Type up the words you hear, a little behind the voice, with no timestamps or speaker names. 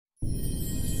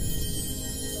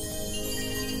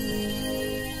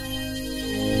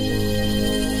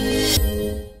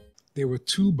There were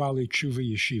 2 Baalei Tshuva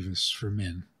yeshivas for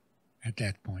men at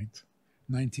that point,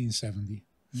 1970.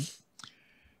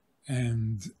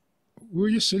 And we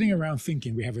were just sitting around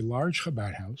thinking, we have a large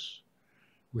Chabad house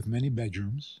with many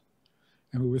bedrooms,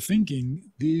 and we were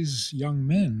thinking, these young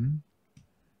men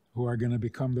who are going to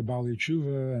become the Baalei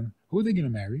Tshuva, and who are they going to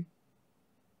marry?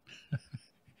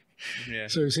 Yeah.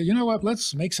 So we said, you know what,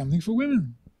 let's make something for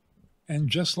women. And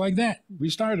just like that,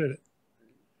 we started it.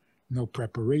 No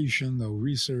preparation, no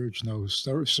research, no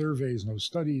surveys, no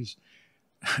studies,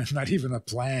 not even a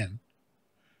plan.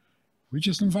 We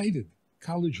just invited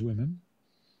college women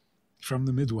from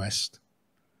the Midwest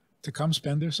to come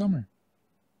spend their summer.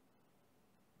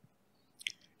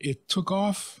 It took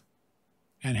off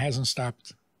and hasn't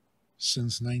stopped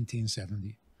since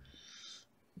 1970.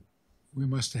 We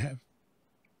must have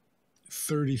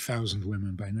 30,000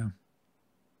 women by now.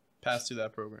 Passed through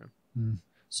that program. Mm.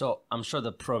 So I'm sure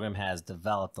the program has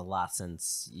developed a lot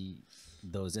since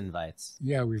those invites.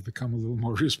 Yeah, we've become a little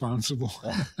more responsible.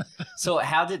 So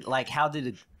how did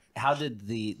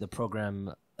the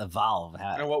program evolve?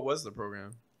 And what was the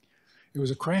program? It was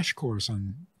a crash course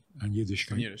on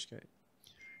Yiddishkeit. On Yiddishkeit.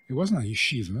 It wasn't a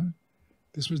yeshiva.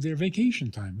 This was their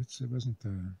vacation time. It wasn't.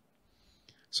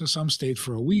 So some stayed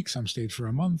for a week, some stayed for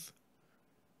a month,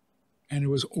 and it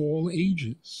was all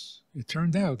ages. It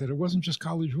turned out that it wasn't just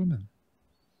college women.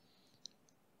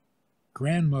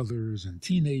 Grandmothers and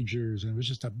teenagers, and it was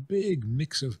just a big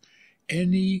mix of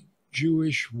any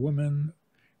Jewish woman.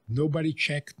 Nobody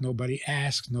checked, nobody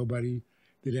asked, nobody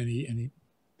did any.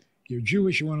 You're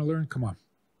Jewish, you want to learn? Come on.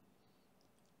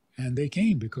 And they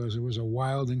came because it was a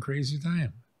wild and crazy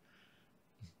time.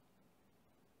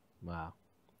 Wow.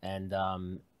 And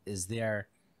is there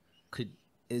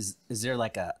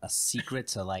like a secret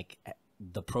to like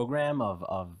the program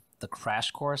of the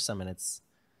crash course? I mean, it's.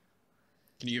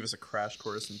 Can you give us a crash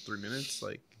course in 3 minutes?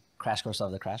 Like crash course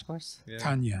of the crash course? Yeah.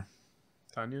 Tanya.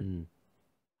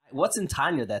 What's in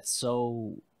Tanya that's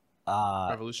so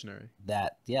revolutionary?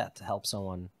 That to help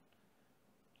someone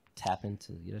tap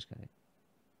into Yiddishkeit.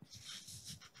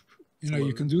 You know,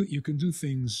 you can do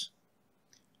things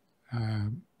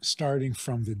starting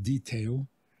from the detail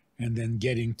and then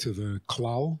getting to the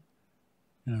klal,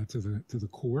 you know, to the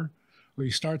core, or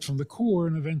you start from the core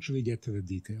and eventually get to the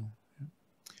detail.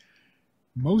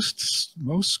 Most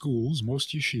schools,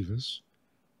 most yeshivas,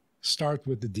 start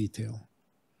with the detail.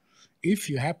 If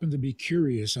you happen to be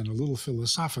curious and a little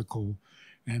philosophical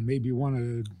and maybe want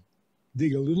to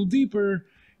dig a little deeper,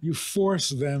 you force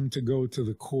them to go to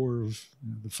the core of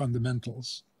the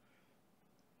fundamentals.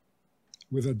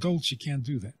 With adults, you can't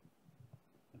do that.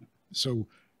 So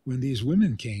when these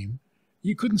women came,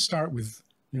 you couldn't start with,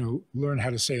 learn how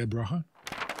to say a bracha.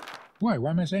 Why?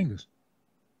 Why am I saying this?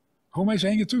 Who am I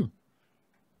saying it to?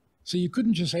 So you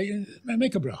couldn't just say,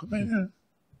 make a bracha.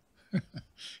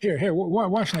 Here,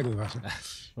 wash Nagelwasser.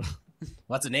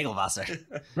 What's a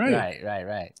Nagelwasser?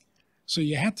 Right. So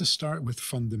you had to start with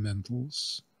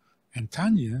fundamentals. And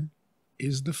Tanya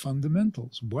is the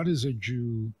fundamentals. What is a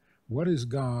Jew? What is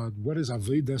God? What is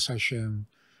Avodas Hashem?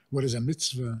 What is a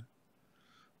mitzvah?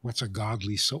 What's a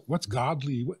godly soul? What's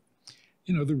godly?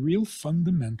 The real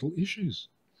fundamental issues.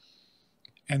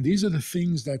 And these are the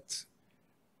things that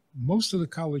most of the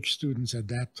college students at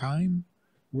that time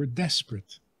were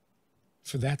desperate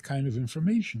for that kind of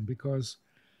information because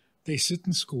they sit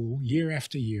in school year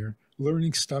after year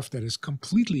learning stuff that is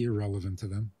completely irrelevant to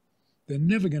them. They're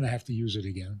never going to have to use it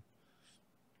again,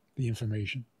 the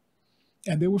information.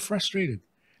 And they were frustrated.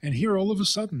 And here all of a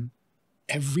sudden,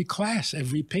 every class,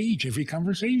 every page, every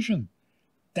conversation,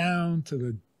 down to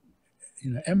the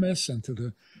MS and to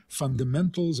the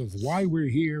fundamentals of why we're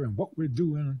here and what we're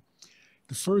doing.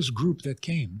 The first group that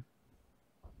came,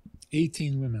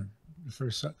 18 women, the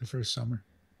first summer.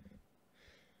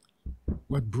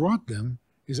 What brought them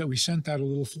is that we sent out a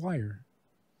little flyer.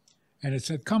 And it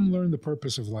said, come learn the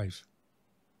purpose of life.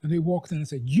 And they walked in and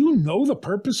said, you know the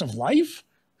purpose of life?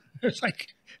 It's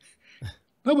like,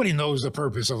 nobody knows the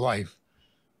purpose of life.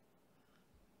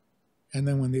 And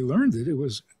then when they learned it, it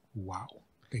was, wow.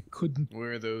 They couldn't.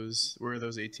 Where are those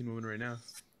 18 women right now?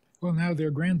 Well, now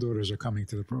their granddaughters are coming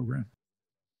to the program.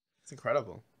 It's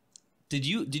incredible. Did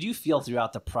you feel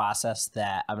throughout the process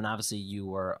that, I mean, obviously you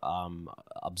were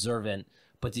observant,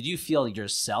 but did you feel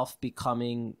yourself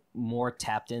becoming more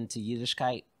tapped into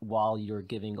Yiddishkeit while you're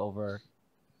giving over?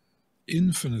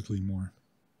 Infinitely more.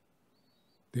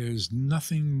 There's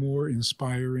nothing more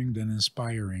inspiring than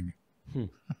inspiring.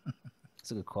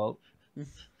 That's a good quote.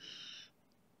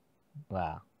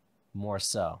 Wow. More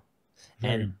so.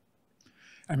 Very.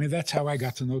 I mean, that's how I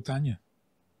got to know Tanya.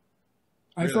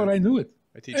 I Really? thought I knew it.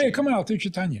 I teach Hey, you. come on, I'll teach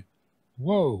you Tanya.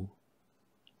 Whoa.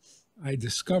 I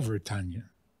discovered Tanya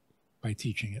by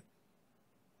teaching it,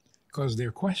 because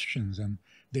their questions and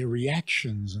their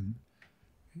reactions, and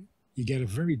you get a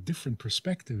very different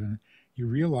perspective, and you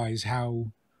realize how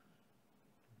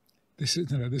this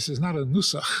is not a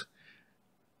nusach.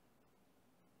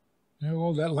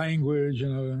 All that language,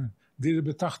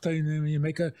 you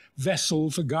make a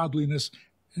vessel for godliness.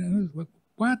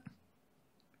 What?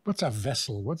 What's a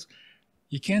vessel?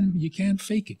 You can't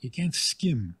fake it. You can't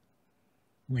skim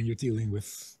when you're dealing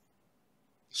with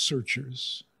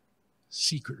searchers,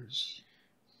 seekers.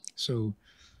 So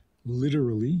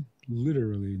literally,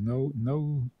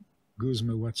 no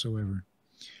guzma whatsoever.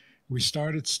 We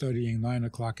started studying 9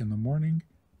 o'clock in the morning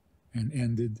and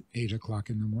ended 8 o'clock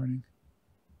in the morning.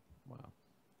 Wow.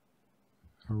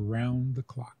 Around the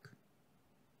clock.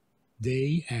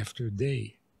 Day after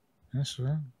day. That's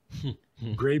right.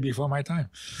 Gray before my time.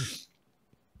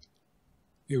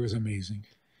 It was amazing.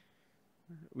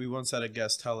 We once had a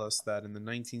guest tell us that in the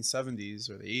 1970s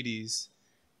or the 80s,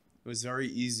 it was very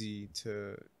easy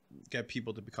to get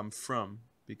people to become from,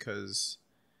 because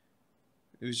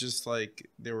it was just like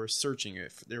they were searching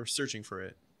for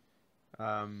it.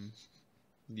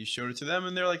 You showed it to them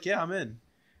and they're like, yeah, I'm in.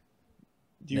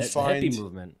 Do you find the hippie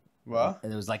movement? What?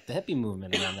 It was like the hippie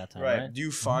movement around that time, right. right? Do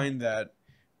you find that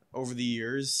over the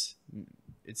years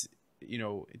it's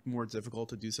more difficult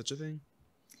to do such a thing?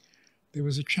 There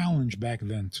was a challenge back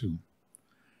then too.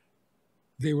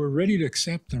 They were ready to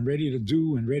accept and ready to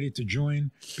do and ready to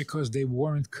join because they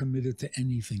weren't committed to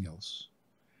anything else.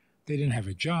 They didn't have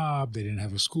a job. They didn't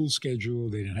have a school schedule.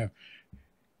 They didn't have...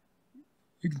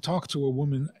 You can talk to a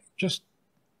woman, just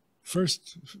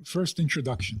first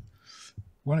introduction.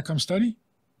 Want to come study?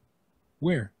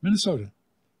 Where? Minnesota.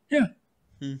 Yeah.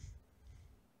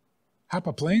 Hop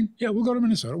a plane? Yeah, we'll go to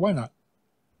Minnesota. Why not?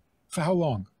 For how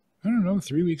long? I don't know,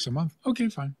 3 weeks, a month. Okay,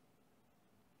 fine.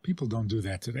 People don't do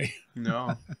that today.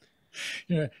 No.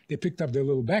 They picked up their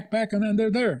little backpack and then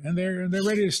they're there and they're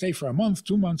ready to stay for a month,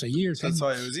 2 months, a year. So that's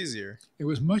why it was easier. It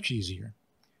was much easier.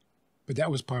 But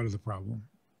that was part of the problem.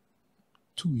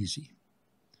 Too easy.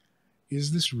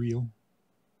 Is this real?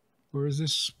 Or is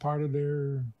this part of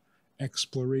their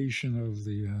exploration of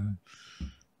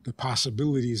the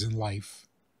possibilities in life?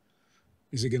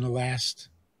 Is it going to last?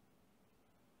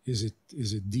 Is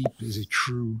it deep? Is it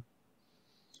true?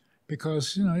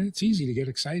 Because, it's easy to get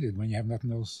excited when you have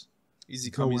nothing else Easy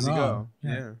come, going easy on. go.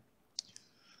 Yeah. Yeah.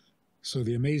 So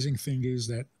the amazing thing is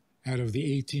that out of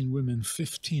the 18 women,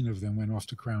 15 of them went off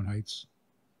to Crown Heights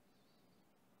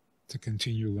to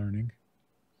continue learning.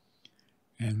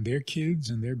 And their kids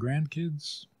and their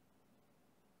grandkids,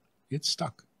 it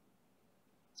stuck.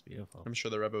 It's beautiful. I'm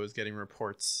sure the Rebbe was getting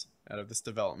reports out of this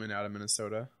development out of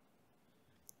Minnesota.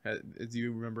 Do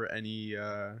you remember any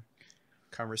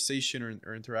conversation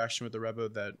or interaction with the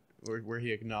Rebbe where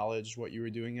he acknowledged what you were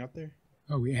doing out there?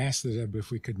 Oh, we asked the Rebbe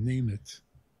if we could name it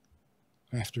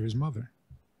after his mother.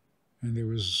 And there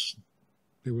was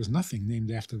nothing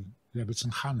named after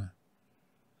Rebbetzin Chana.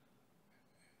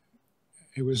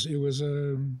 It was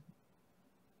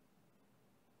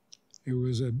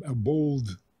a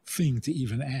bold thing to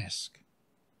even ask.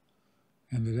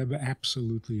 And the Rebbe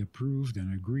absolutely approved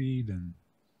and agreed. And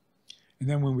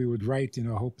then when we would write, I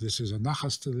hope this is a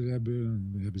nachas to the Rebbe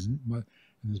and the Rebbe's and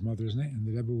his mother's name, and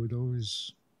the Rebbe would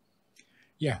always,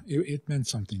 it meant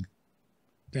something.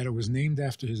 That it was named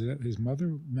after his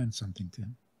mother meant something to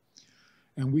him.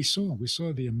 And we saw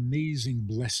the amazing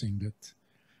blessing, that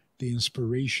the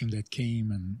inspiration that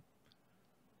came, and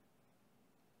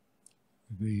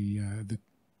the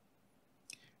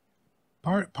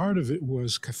part of it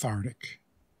was cathartic.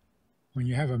 When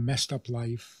you have a messed up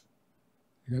life,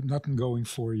 you got nothing going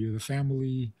for you, the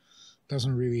family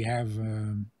doesn't really have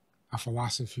a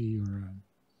philosophy or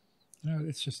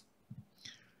it's just,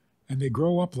 and they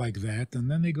grow up like that, and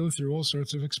then they go through all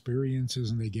sorts of experiences,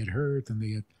 and they get hurt,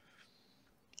 and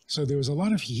so there was a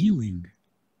lot of healing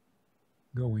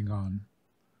going on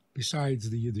besides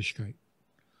the Yiddishkeit.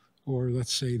 Or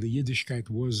let's say the Yiddishkeit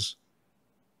was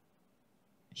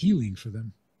healing for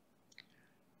them.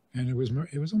 And it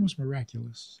was almost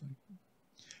miraculous.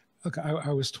 Look,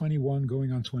 I was 21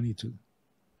 going on 22.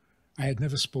 I had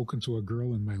never spoken to a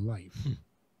girl in my life.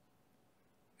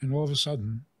 And all of a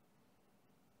sudden...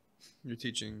 You're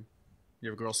teaching. You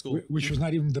have a girls' school. Which was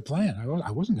not even the plan.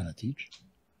 I wasn't going to teach.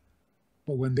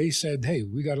 But when they said, hey,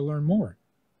 we got to learn more,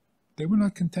 they were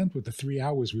not content with the 3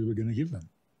 hours we were going to give them.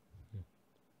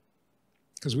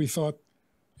 Because we thought,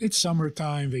 it's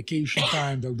summertime, vacation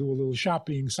time, they'll do a little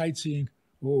shopping, sightseeing.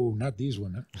 Oh, not these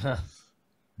women.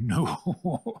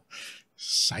 No.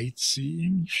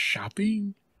 Sightseeing,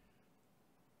 shopping.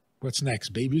 What's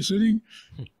next? Babysitting?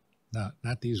 No,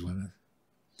 not these women.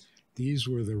 These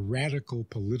were the radical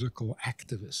political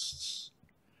activists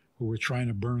who were trying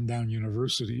to burn down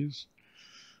universities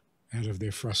out of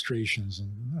their frustrations,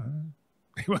 and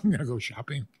they weren't going to go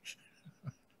shopping.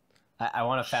 I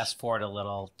want to fast forward a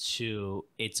little to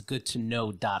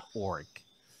itsgoodtoknow.org.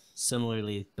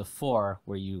 Similarly, before,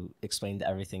 where you explained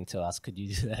everything to us, could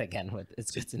you do that again with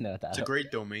itsgoodtoknow.org? It's a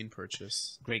great domain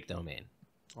purchase. Great domain.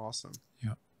 Awesome.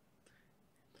 Yeah.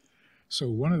 So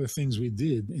one of the things we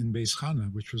did in Beis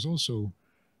Chana, which was also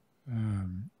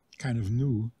kind of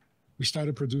new, we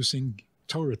started producing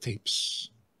Torah tapes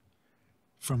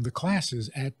from the classes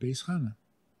at Beis Chana.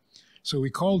 So we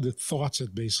called it Thoughts at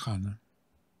Beis Chana.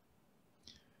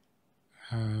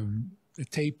 The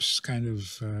tapes kind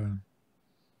of...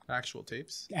 Actual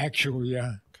tapes? Actual,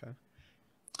 yeah. Okay.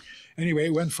 Anyway,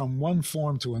 it went from one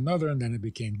form to another, and then it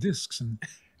became discs, and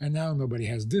now nobody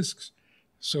has discs.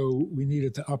 So we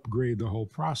needed to upgrade the whole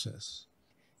process.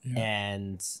 Yeah.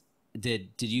 And did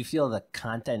you feel the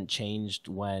content changed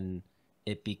when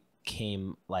it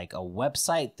became like a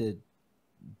website? Did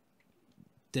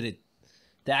the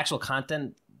actual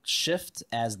content shift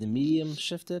as the medium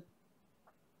shifted?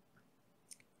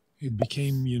 It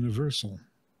became universal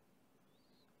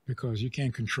because you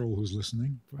can't control who's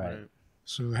listening. Right.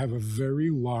 So have a very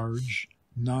large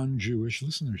non-Jewish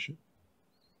listenership.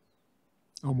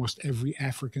 Almost every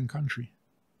African country.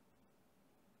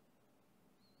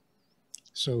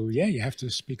 So yeah, you have to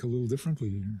speak a little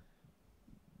differently.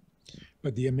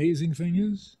 But the amazing thing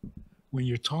is, when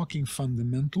you're talking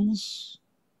fundamentals,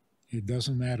 it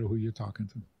doesn't matter who you're talking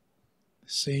to.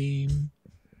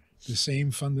 The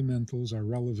same fundamentals are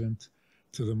relevant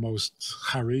to the most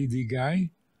Haredi guy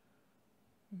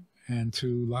and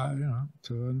to a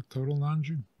total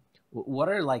non-Jew. What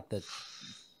are like the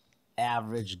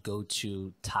average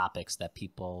go-to topics that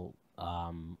people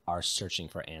are searching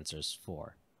for answers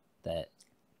for that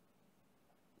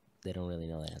they don't really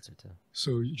know the answer to?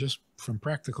 So just from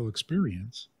practical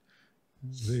experience,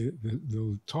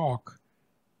 the talk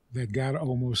that got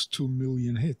almost 2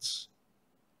 million hits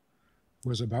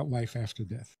was about life after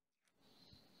death.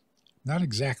 Not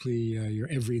exactly your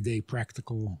everyday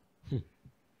practical,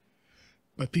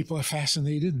 but people are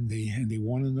fascinated and they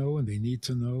want to know and they need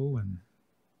to know, and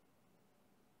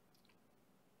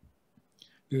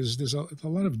there's a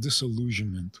lot of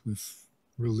disillusionment with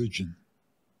religion,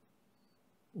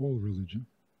 all religion,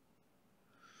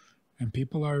 and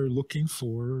people are looking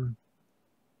for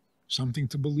something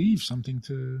to believe, so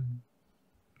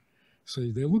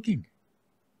they're looking.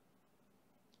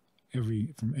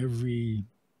 From every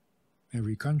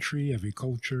country, every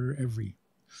culture,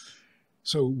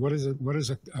 So what is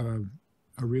a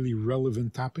really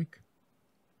relevant topic?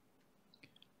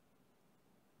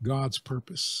 God's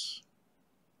purpose.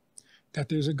 That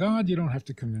there's a God, you don't have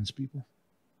to convince people.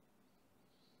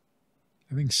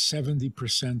 I think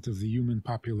 70% of the human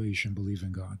population believe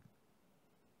in God.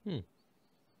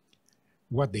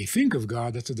 What they think of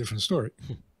God, that's a different story.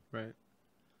 Right.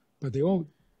 But they all...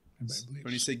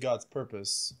 When you say God's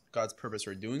purpose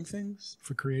for doing things?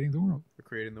 For creating the world. For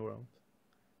creating the world.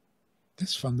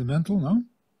 That's fundamental, no?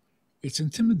 It's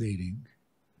intimidating.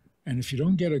 And if you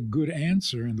don't get a good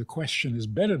answer and the question is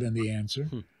better than the answer,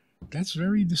 that's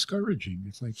very discouraging.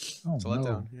 It's like, oh, it's a no.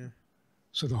 letdown, yeah.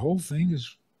 So the whole thing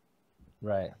is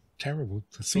right. Terrible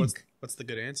to so think. What's the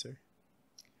good answer?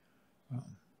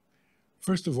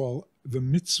 First of all, the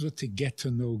mitzvah to get to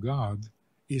know God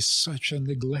is such a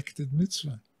neglected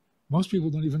mitzvah. Most people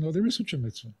don't even know there is such a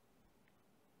mitzvah.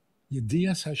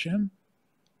 Yedias Hashem,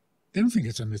 they don't think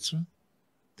it's a mitzvah.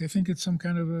 They think it's some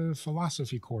kind of a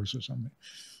philosophy course or something.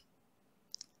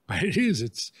 But it is.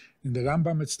 It's in the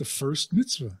Rambam, it's the first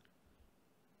mitzvah.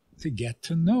 To get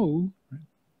to know.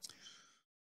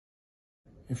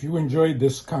 If you enjoyed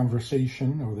this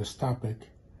conversation or this topic,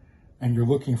 and you're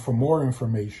looking for more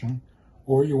information,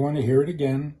 or you want to hear it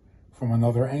again from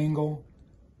another angle,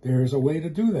 there's a way to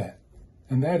do that.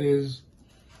 And that is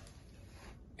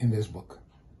in this book.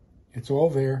 It's all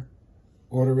there.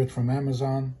 Order it from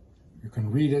Amazon. You can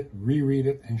read it, reread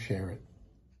it, and share it.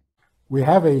 We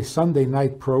have a Sunday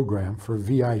night program for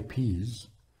VIPs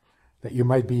that you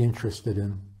might be interested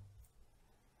in.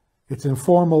 It's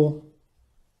informal.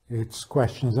 It's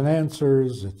questions and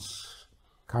answers. It's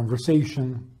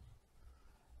conversation.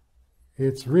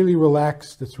 It's really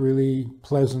relaxed. It's really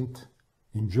pleasant,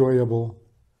 enjoyable,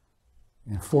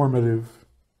 informative,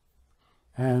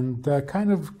 and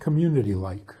kind of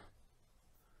community-like.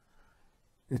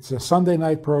 It's a Sunday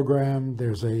night program.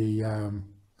 There's a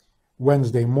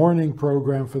Wednesday morning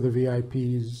program for the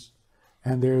VIPs,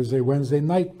 and there's a Wednesday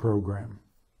night program.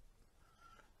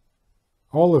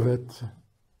 All of it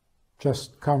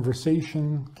just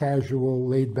conversation, casual,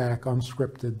 laid back,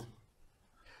 unscripted.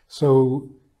 So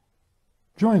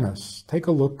join us, take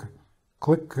a look,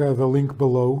 click the link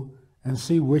below and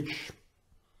see which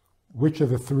of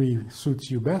the three suits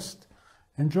you best,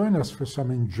 and join us for some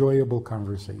enjoyable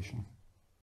conversation.